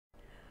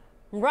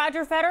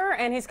Roger Federer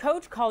and his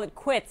coach call it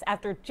quits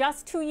after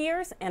just 2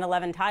 years and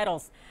 11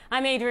 titles.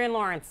 I'm Adrienne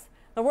Lawrence.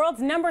 The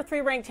world's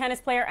 #3 ranked tennis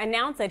player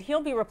announced that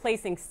he'll be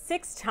replacing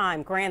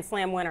 6-time Grand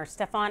Slam winner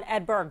Stefan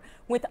Edberg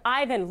with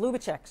Ivan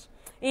Ljubicic.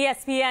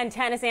 ESPN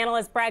tennis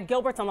analyst Brad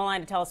Gilbert's on the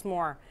line to tell us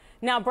more.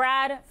 Now,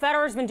 Brad,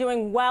 Federer's been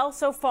doing well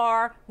so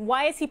far.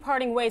 Why is he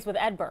parting ways with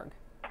Edberg?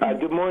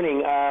 Good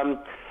morning.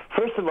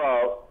 First of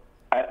all,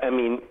 I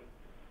mean,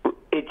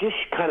 it just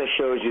kind of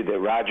shows you that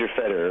Roger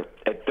Federer,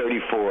 at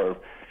 34,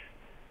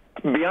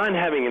 beyond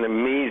having an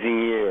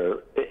amazing year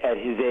at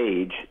his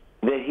age,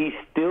 that he's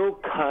still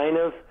kind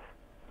of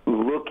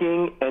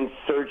looking and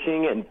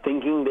searching and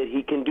thinking that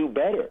he can do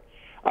better.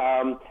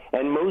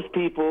 And most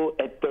people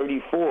at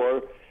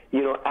 34,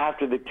 you know,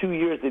 after the 2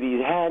 years that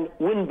he's had,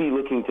 wouldn't be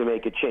looking to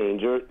make a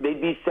change, or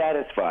they'd be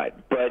satisfied.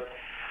 But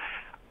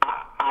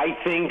I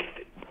think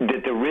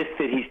that the risk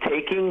that he's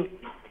taking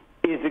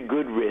is a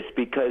good risk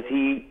because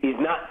he is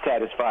not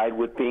satisfied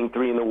with being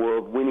 3 in the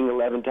world, winning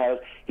 11 titles.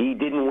 He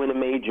didn't win a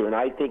major, and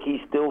I think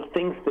he still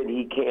thinks that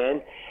he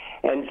can.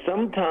 And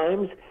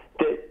sometimes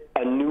that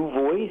a new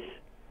voice,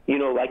 you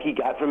know, like he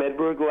got from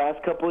Edberg the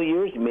last couple of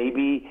years,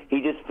 maybe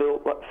he just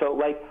felt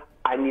like,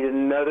 I need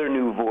another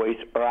new voice,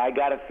 or I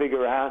got to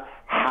figure out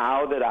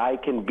how that I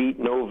can beat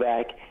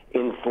Novak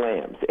in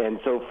slams. And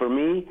so for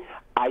me,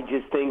 I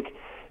just think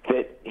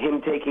that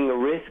him taking a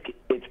risk,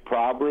 it's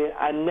probably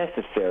a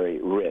necessary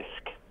risk.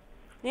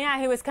 Yeah,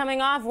 he was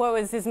coming off what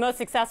was his most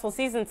successful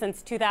season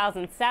since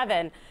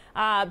 2007.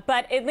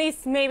 But at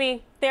least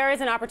maybe there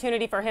is an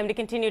opportunity for him to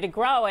continue to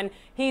grow. And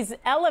he's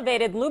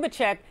elevated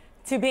Ljubicic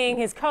to being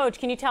his coach.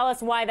 Can you tell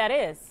us why that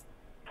is?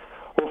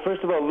 Well,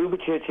 first of all,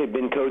 Ljubicic had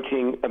been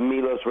coaching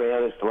Milos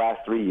Raonic the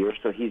last 3 years,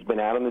 so he's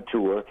been out on the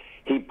tour.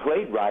 He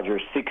played Roger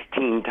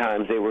 16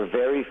 times. They were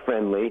very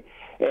friendly.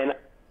 And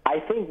I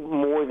think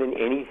more than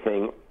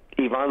anything,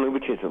 Ivan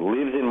Ljubicic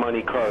lives in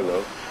Monte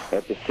Carlo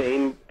at the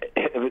same,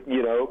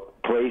 you know,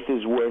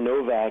 places where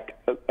Novak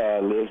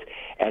lives,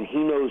 and he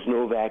knows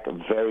Novak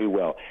very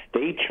well.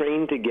 They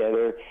trained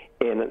together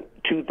in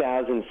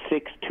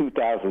 2006,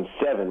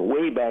 2007,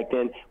 way back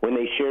then when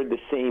they shared the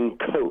same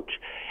coach.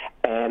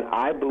 And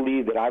I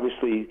believe that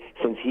obviously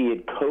since he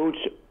had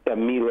coached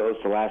Milos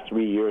the last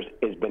 3 years,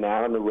 has been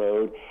out on the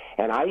road,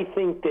 and I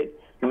think that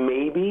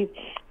maybe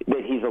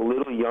that he's a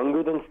little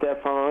younger than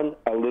Stefan,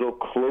 a little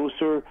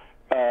closer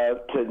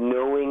to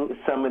knowing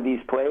some of these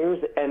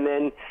players. And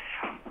then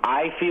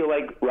I feel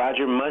like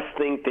Roger must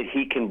think that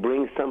he can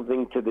bring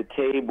something to the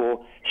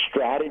table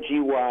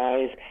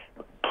strategy-wise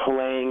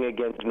playing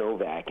against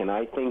Novak. And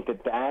I think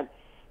that,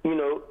 you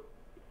know,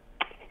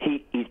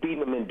 he's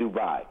beaten him in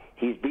Dubai.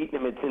 He's beaten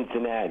him in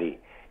Cincinnati.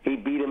 He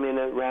beat him in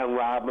a round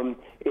robin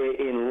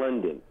in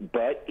London.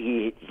 But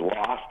he's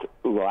lost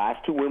the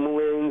last 2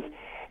 Wimbledons,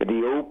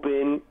 the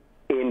Open,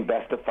 in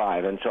best of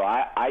 5. And so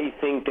I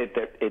think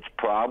that it's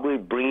probably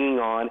bringing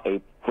on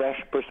a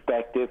fresh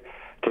perspective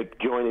to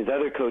join his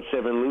other coach,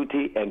 Sevan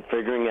Luthi, and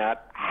figuring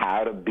out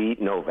how to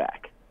beat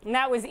Novak. And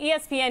that was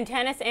ESPN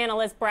tennis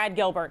analyst Brad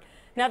Gilbert.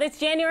 Now, this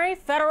January,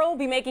 Federer will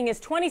be making his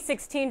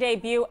 2016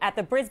 debut at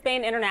the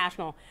Brisbane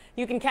International.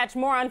 You can catch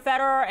more on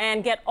Federer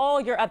and get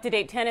all your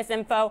up-to-date tennis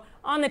info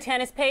on the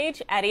tennis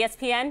page at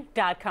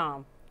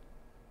ESPN.com.